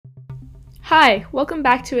Hi, welcome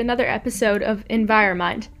back to another episode of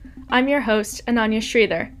Environmind. I'm your host, Ananya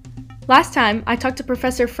Sridhar. Last time, I talked to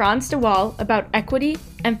Professor Frans de Waal about equity,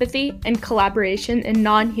 empathy, and collaboration in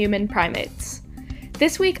non-human primates.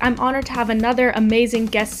 This week, I'm honored to have another amazing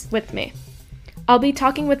guest with me. I'll be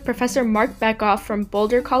talking with Professor Marc Bekoff from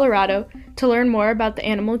Boulder, Colorado, to learn more about the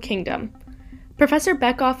animal kingdom. Professor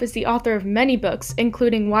Bekoff is the author of many books,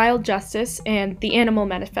 including Wild Justice and The Animal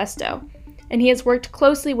Manifesto, and he has worked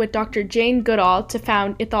closely with Dr. Jane Goodall to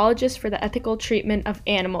found Ethologists for the Ethical Treatment of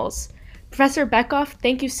Animals. Professor Bekoff,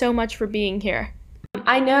 thank you so much for being here.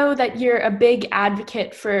 I know that you're a big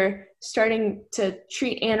advocate for starting to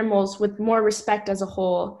treat animals with more respect as a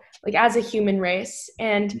whole, like as a human race.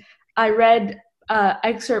 And I read an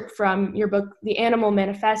excerpt from your book, The Animal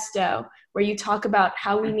Manifesto, where you talk about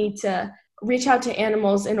how we need to reach out to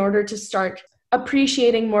animals in order to start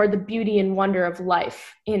appreciating more the beauty and wonder of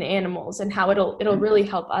life in animals and how it'll really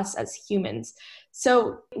help us as humans.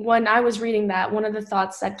 So when I was reading that, one of the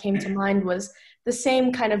thoughts that came to mind was the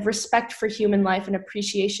same kind of respect for human life and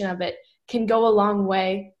appreciation of it can go a long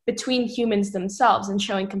way between humans themselves and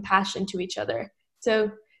showing compassion to each other. So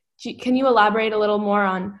can you elaborate a little more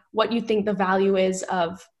on what you think the value is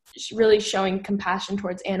of really showing compassion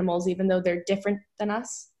towards animals, even though they're different than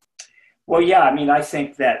us? Well, yeah, I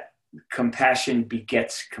think that compassion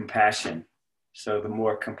begets compassion. So the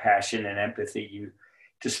more compassion and empathy you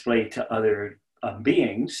display to other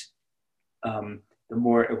beings, the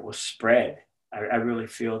more it will spread. I really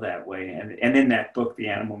feel that way. And in that book, The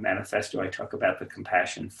Animal Manifesto, I talk about the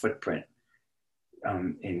compassion footprint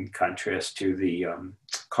in contrast to the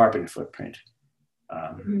carbon footprint.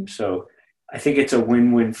 So I think it's a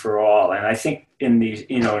win-win for all. And I think in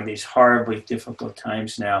these horribly difficult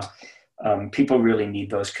times now, people really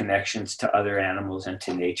need those connections to other animals and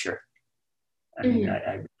to nature.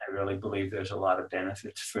 I really believe there's a lot of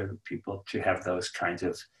benefits for people to have those kinds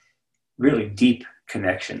of really deep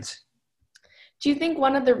connections. Do you think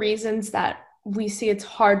one of the reasons that we see it's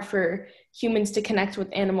hard for humans to connect with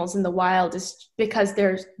animals in the wild is because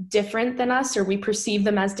they're different than us, or we perceive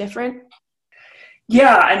them as different?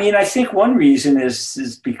 Yeah, I think one reason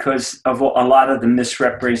is because of a lot of the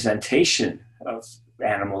misrepresentation of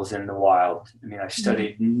animals in the wild. I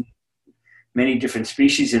studied many different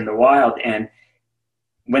species in the wild, and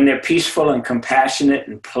when they're peaceful and compassionate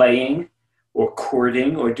and playing or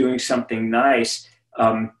courting or doing something nice,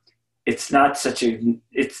 it's not such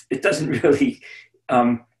it doesn't really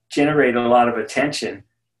generate a lot of attention.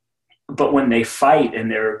 But when they fight and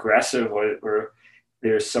they're aggressive or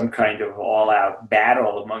there's some kind of all-out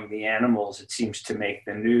battle among the animals, it seems to make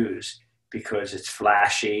the news because it's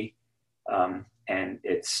flashy. And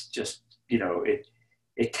it's just,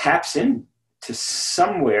 it taps into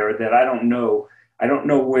somewhere that I don't know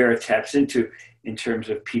where it taps into in terms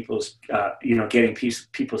of people's, getting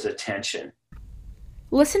people's attention.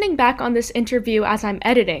 Listening back on this interview as I'm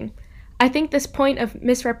editing, I think this point of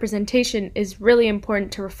misrepresentation is really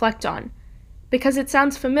important to reflect on, because it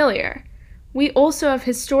sounds familiar. We also have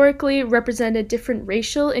historically represented different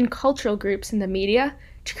racial and cultural groups in the media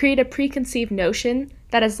to create a preconceived notion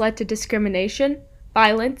that has led to discrimination,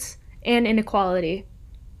 violence, and inequality.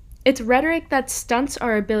 It's rhetoric that stunts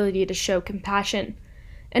our ability to show compassion,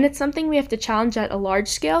 and it's something we have to challenge at a large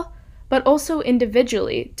scale, but also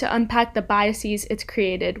individually to unpack the biases it's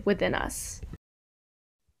created within us.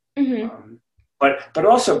 But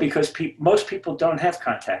also because most people don't have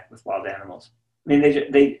contact with wild animals.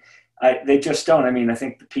 They just don't. I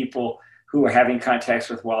think the people who are having contacts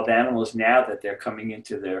with wild animals now that they're coming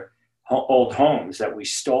into their old homes that we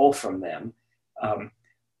stole from them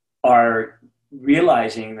are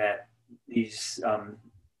realizing that these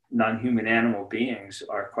non-human animal beings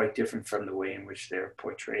are quite different from the way in which they're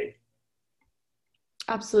portrayed.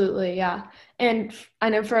 Absolutely, yeah. And I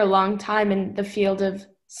know for a long time in the field of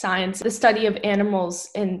science, the study of animals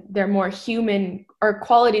and their more human or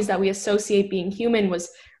qualities that we associate being human was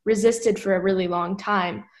resisted for a really long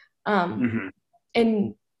time.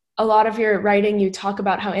 In a lot of your writing, you talk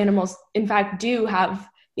about how animals, in fact, do have,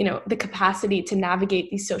 the capacity to navigate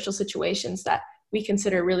these social situations that we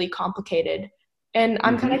consider really complicated. And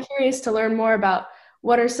I'm kind of curious to learn more about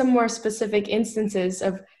what are some more specific instances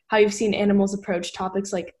of how you've seen animals approach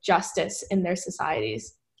topics like justice in their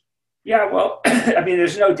societies. Yeah, well,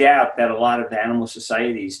 there's no doubt that a lot of animal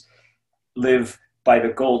societies live by the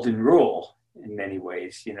golden rule in many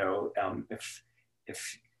ways. If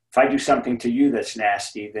I do something to you that's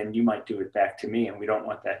nasty, then you might do it back to me, and we don't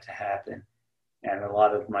want that to happen. And a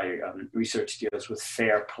lot of my research deals with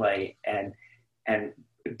fair play and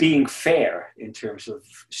being fair in terms of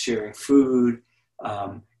sharing food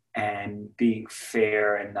and being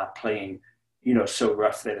fair and not playing so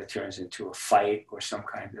rough that it turns into a fight or some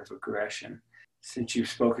kind of aggression. Since you've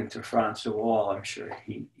spoken to Frans de Waal, I'm sure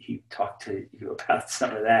he talked to you about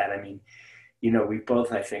some of that. I mean, we've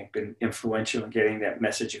both, I think, been influential in getting that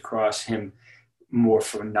message across, him more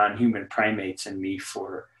for non-human primates and me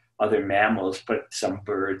for other mammals, but some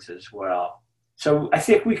birds as well. So I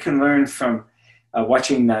think we can learn from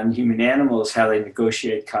watching non-human animals how they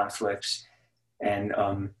negotiate conflicts, and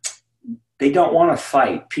they don't want to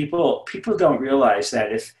fight. People don't realize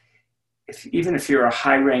that if even if you're a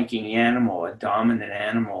high-ranking animal, a dominant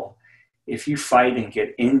animal, if you fight and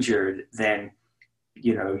get injured, then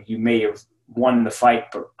you may have won the fight,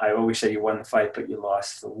 but I always say you won the fight, but you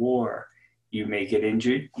lost the war. You may get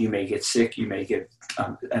injured, you may get sick, you may get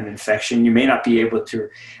an infection, you may not be able to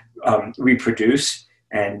reproduce.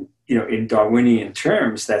 And in Darwinian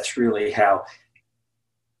terms, that's really how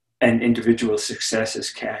an individual's success is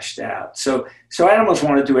cashed out. So animals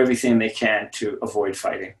want to do everything they can to avoid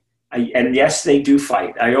fighting. And yes, they do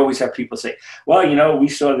fight. I always have people say, well, we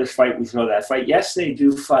saw this fight, we saw that fight. Yes, they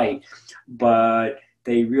do fight, but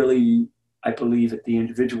they really, I believe at the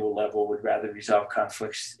individual level, would rather resolve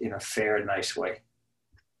conflicts in a fair, nice way.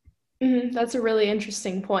 Mm-hmm. That's a really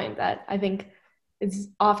interesting point that I think is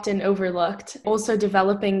often overlooked. Also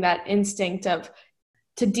developing that instinct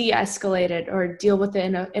to de-escalate it or deal with it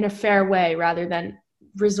in a fair way rather than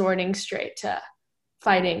resorting straight to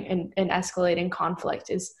fighting and escalating conflict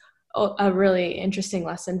is a really interesting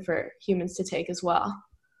lesson for humans to take as well.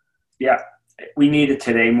 Yeah, we need it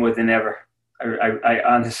today more than ever. I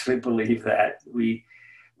honestly believe that we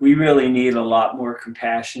really need a lot more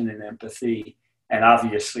compassion and empathy, and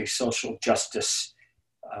obviously social justice.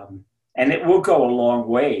 And it will go a long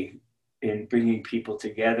way in bringing people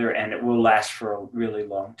together, and it will last for a really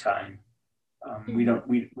long time. We don't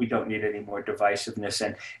need any more divisiveness,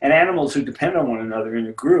 and animals who depend on one another in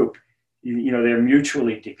a group, they're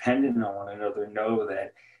mutually dependent on one another, know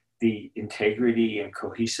that the integrity and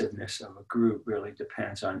cohesiveness of a group really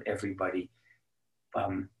depends on everybody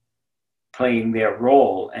playing their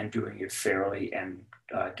role and doing it fairly and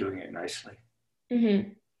doing it nicely. Mm-hmm.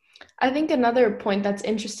 I think another point that's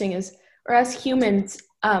interesting is, or as humans,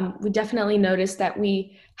 we definitely notice that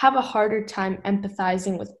we have a harder time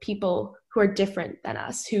empathizing with people who are different than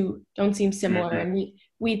us, who don't seem similar, mm-hmm. and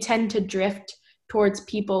we tend to drift towards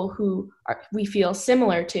people who we feel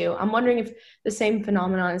similar to. I'm wondering if the same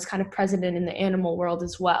phenomenon is kind of present in the animal world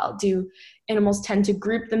as well. Do animals tend to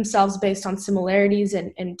group themselves based on similarities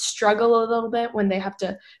and struggle a little bit when they have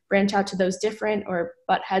to branch out to those different or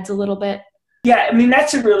butt heads a little bit? Yeah, I mean,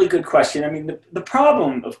 that's a really good question. I mean, the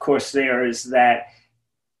problem, of course, there is that,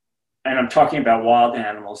 and I'm talking about wild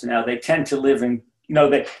animals now, they tend to live in,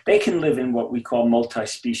 they can live in what we call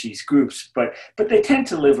multi-species groups, but they tend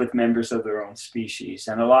to live with members of their own species.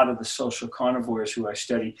 And a lot of the social carnivores who I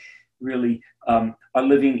study really are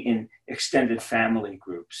living in extended family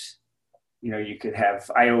groups. You could have,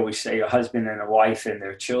 I always say, a husband and a wife and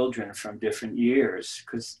their children from different years,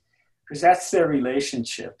 because that's their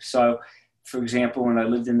relationship. So, for example, when I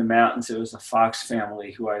lived in the mountains, there was a fox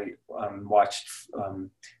family who I watched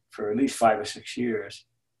for at least 5 or 6 years.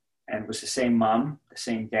 And it was the same mom, the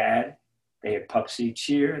same dad. They had pups each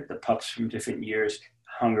year. The pups from different years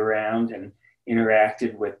hung around and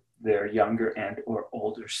interacted with their younger and or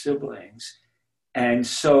older siblings. And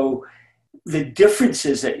so the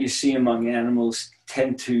differences that you see among animals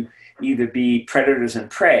tend to either be predators and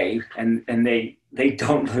prey, and they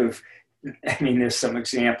don't live. I mean, there's some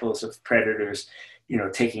examples of predators,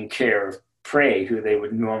 taking care of prey who they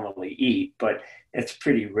would normally eat, but it's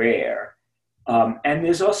pretty rare. And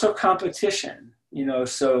there's also competition,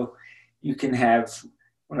 so you can have,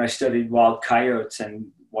 when I studied wild coyotes and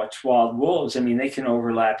watched wild wolves, I mean, they can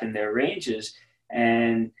overlap in their ranges,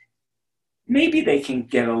 and maybe they can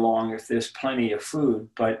get along if there's plenty of food,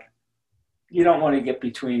 but you don't want to get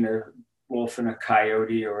between a wolf and a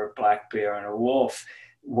coyote or a black bear and a wolf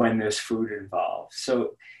when there's food involved.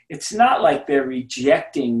 So it's not like they're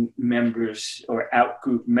rejecting members or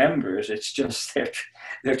outgroup members. It's just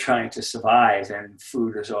they're trying to survive, and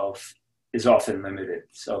food is often limited.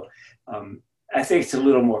 So I think it's a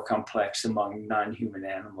little more complex among non-human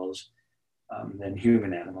animals than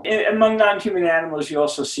human animals. Among non-human animals, you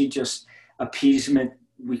also see just appeasement.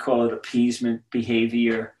 We call it appeasement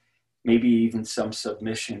behavior, maybe even some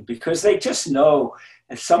submission, because they just know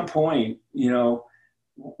at some point,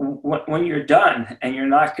 when you're done and you're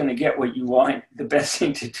not going to get what you want, the best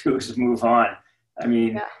thing to do is move on. I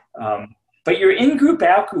mean, yeah. But your in-group,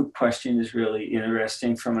 out-group question is really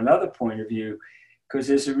interesting from another point of view, because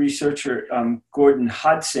there's a researcher, Gordon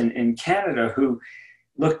Hodson in Canada, who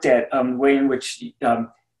looked at the way in which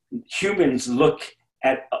humans look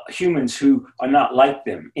at humans who are not like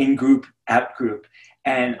them, in group, out group.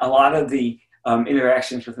 And a lot of the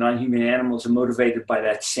interactions with non-human animals are motivated by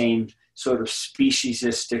that same sort of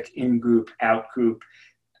speciesistic in-group, out-group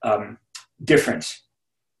difference.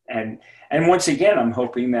 And once again, I'm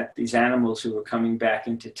hoping that these animals who are coming back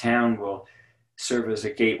into town will serve as a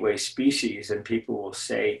gateway species, and people will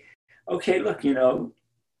say, okay, look,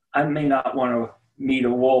 I may not want to meet a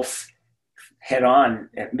wolf head on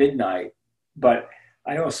at midnight, but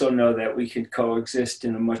I also know that we can coexist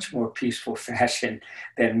in a much more peaceful fashion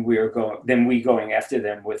than we going after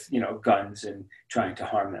them with, guns and trying to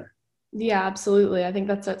harm them. Yeah, absolutely. I think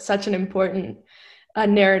that's such an important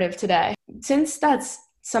narrative today. Since that's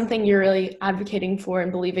something you're really advocating for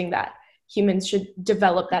and believing that humans should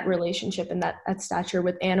develop that relationship and that stature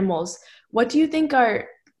with animals, what do you think are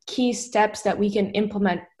key steps that we can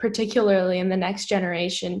implement, particularly in the next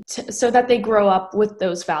generation, so that they grow up with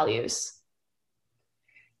those values?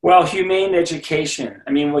 Well, humane education.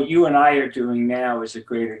 I mean, what you and I are doing now is a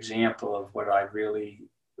great example of what I really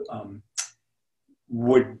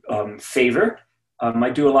would favor. I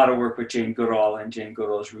do a lot of work with Jane Goodall and Jane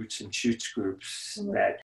Goodall's Roots and Shoots groups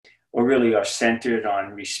that really are centered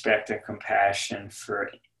on respect and compassion for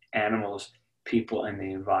animals, people, and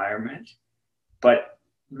the environment. But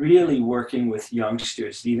really working with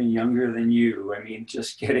youngsters, even younger than you. I mean,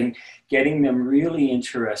 just getting them really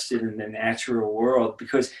interested in the natural world,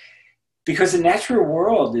 because the natural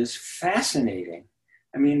world is fascinating.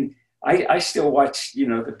 I mean, I still watch, the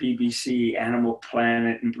BBC Animal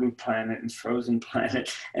Planet and Blue Planet and Frozen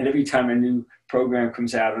Planet, and every time a new program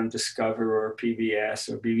comes out on Discover or PBS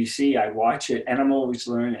or BBC, I watch it, and I'm always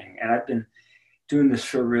learning. And I've been doing this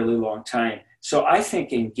for a really long time. So I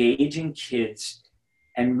think engaging kids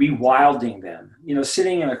and rewilding them.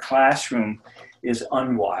 Sitting in a classroom is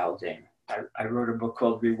unwilding. I wrote a book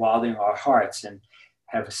called Rewilding Our Hearts and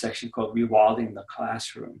have a section called Rewilding the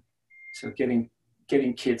Classroom. So getting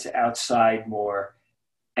kids outside more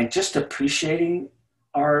and just appreciating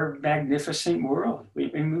our magnificent world.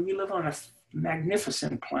 We live on a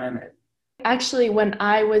magnificent planet. Actually, when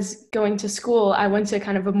I was going to school, I went to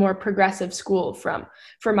kind of a more progressive school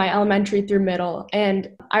for my elementary through middle. And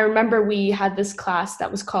I remember we had this class that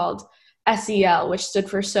was called SEL, which stood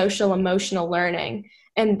for Social Emotional Learning.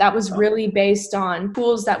 And that was really based on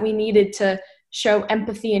tools that we needed to show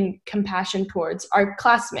empathy and compassion towards our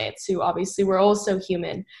classmates, who obviously were also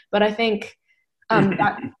human. But I think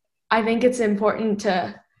I think it's important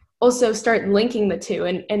to also start linking the two.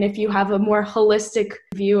 And if you have a more holistic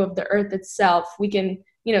view of the earth itself, we can,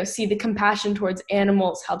 see the compassion towards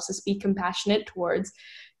animals helps us be compassionate towards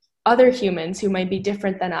other humans who might be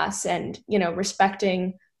different than us. And,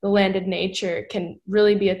 respecting the land and nature can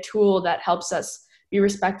really be a tool that helps us be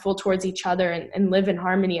respectful towards each other and live in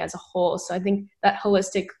harmony as a whole. So I think that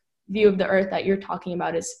holistic view of the earth that you're talking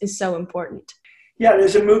about is so important. Yeah,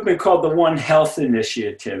 there's a movement called the One Health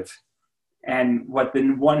Initiative. And what the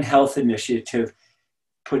One Health Initiative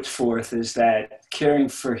puts forth is that caring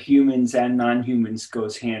for humans and non-humans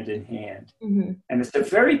goes hand in hand. Mm-hmm. And it's a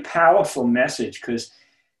very powerful message, because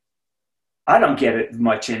I don't get it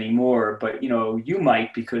much anymore, but you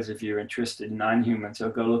might, because if you're interested in non-humans, I'll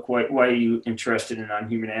go, look, why are you interested in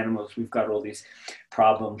non-human animals? We've got all these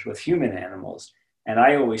problems with human animals. And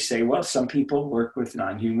I always say, well, some people work with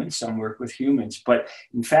non-humans, some work with humans, but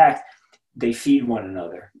in fact, they feed one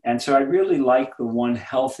another. And so I really like the One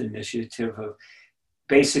Health Initiative of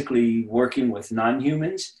basically working with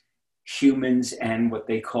non-humans, humans, and what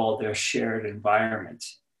they call their shared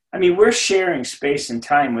environments. I mean, we're sharing space and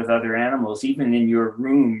time with other animals. Even in your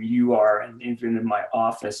room, you are, and even in my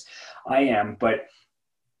office, I am. But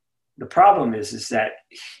the problem is that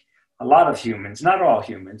a lot of humans, not all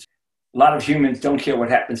humans, a lot of humans don't care what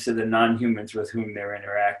happens to the non-humans with whom they're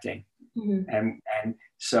interacting. Mm-hmm. And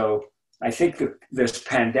so I think that this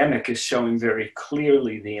pandemic is showing very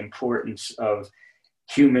clearly the importance of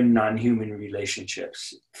human, non-human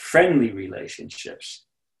relationships, friendly relationships.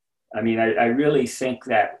 I mean, I really think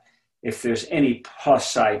that if there's any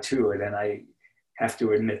plus side to it, and I have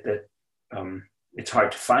to admit that it's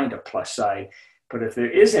hard to find a plus side, but if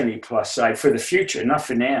there is any plus side for the future, not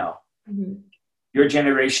for now, mm-hmm. your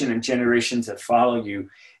generation and generations that follow you,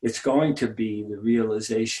 it's going to be the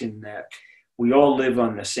realization that we all live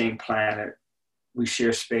on the same planet. We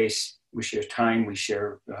share space, we share time, we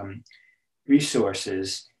share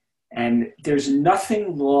resources, and there's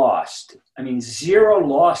nothing lost. I mean, zero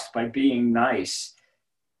lost by being nice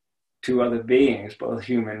to other beings, both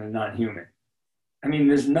human and non-human. I mean,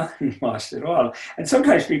 there's nothing lost at all. And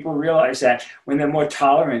sometimes people realize that when they're more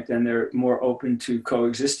tolerant and they're more open to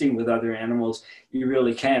coexisting with other animals, you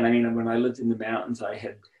really can. I mean, when I lived in the mountains, I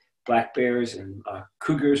had black bears and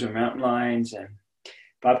cougars or mountain lions and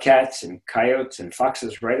bobcats and coyotes and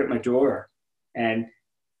foxes right at my door. And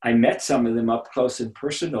I met some of them up close and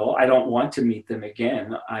personal. I don't want to meet them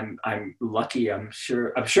again. I'm lucky. I'm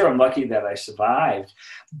sure I'm lucky that I survived.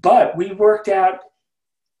 But we worked out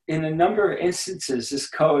in a number of instances this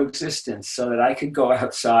coexistence so that I could go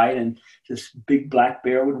outside and this big black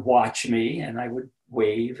bear would watch me and I would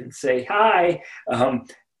wave and say hi,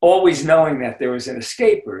 always knowing that there was an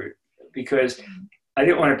escape route, because I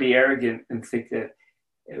didn't want to be arrogant and think that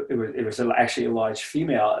it was actually a large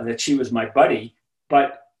female, that she was my buddy,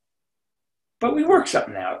 but we worked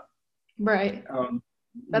something out. Right.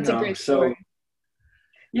 That's a great So, story.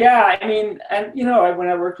 yeah, I mean, and, when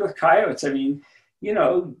I worked with coyotes, I mean,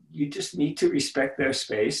 you just need to respect their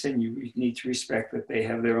space and you need to respect that they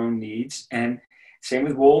have their own needs. And same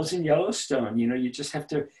with wolves in Yellowstone, you just have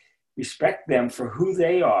to respect them for who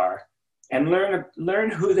they are and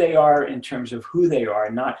learn who they are in terms of who they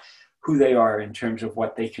are, not who they are in terms of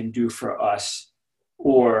what they can do for us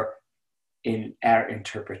or in our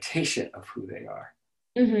interpretation of who they are.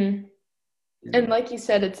 Mm-hmm. And like you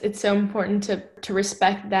said, it's so important to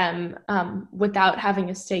respect them without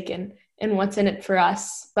having a stake in what's in it for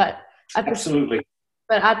us. But at the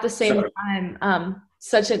same time,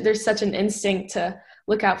 there's such an instinct to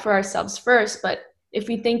look out for ourselves first. But if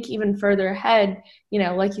we think even further ahead,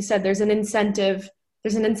 like you said, there's an incentive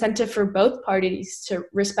for both parties to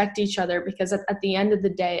respect each other, because at the end of the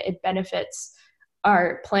day, it benefits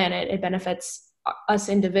our planet, it benefits us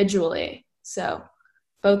individually. So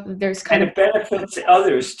it benefits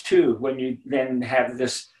others too when you then have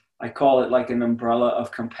this, I call it like an umbrella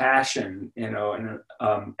of compassion, and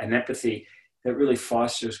empathy that really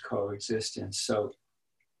fosters coexistence. So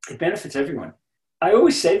it benefits everyone. I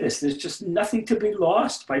always say this, there's just nothing to be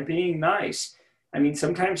lost by being nice. I mean,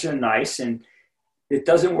 sometimes you're nice and it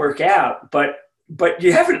doesn't work out, but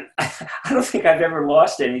you haven't, I don't think I've ever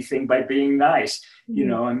lost anything by being nice,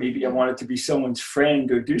 and maybe I wanted to be someone's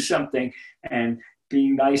friend or do something, and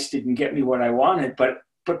being nice didn't get me what I wanted, but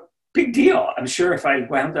big deal. I'm sure if I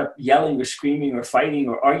wound up yelling or screaming or fighting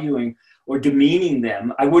or arguing or demeaning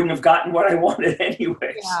them, I wouldn't have gotten what I wanted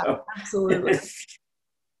anyway. Yeah, so, absolutely.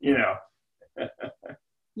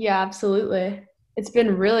 Yeah, absolutely. It's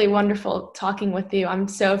been really wonderful talking with you. I'm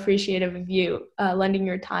so appreciative of you lending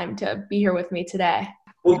your time to be here with me today.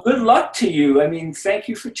 Well, good luck to you. I mean, thank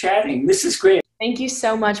you for chatting. This is great. Thank you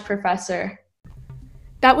so much, Professor.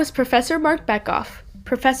 That was Professor Marc Bekoff,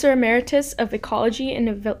 Professor Emeritus of Ecology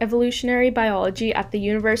and Evolutionary Biology at the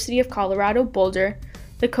University of Colorado, Boulder,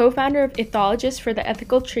 the co-founder of Ethologists for the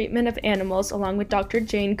Ethical Treatment of Animals along with Dr.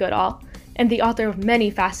 Jane Goodall, and the author of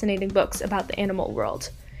many fascinating books about the animal world.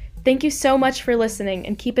 Thank you so much for listening,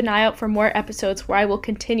 and keep an eye out for more episodes where I will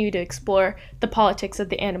continue to explore the politics of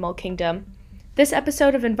the animal kingdom. This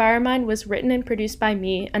episode of Enviromind was written and produced by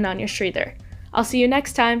me, Ananya Sridhar. I'll see you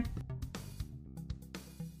next time.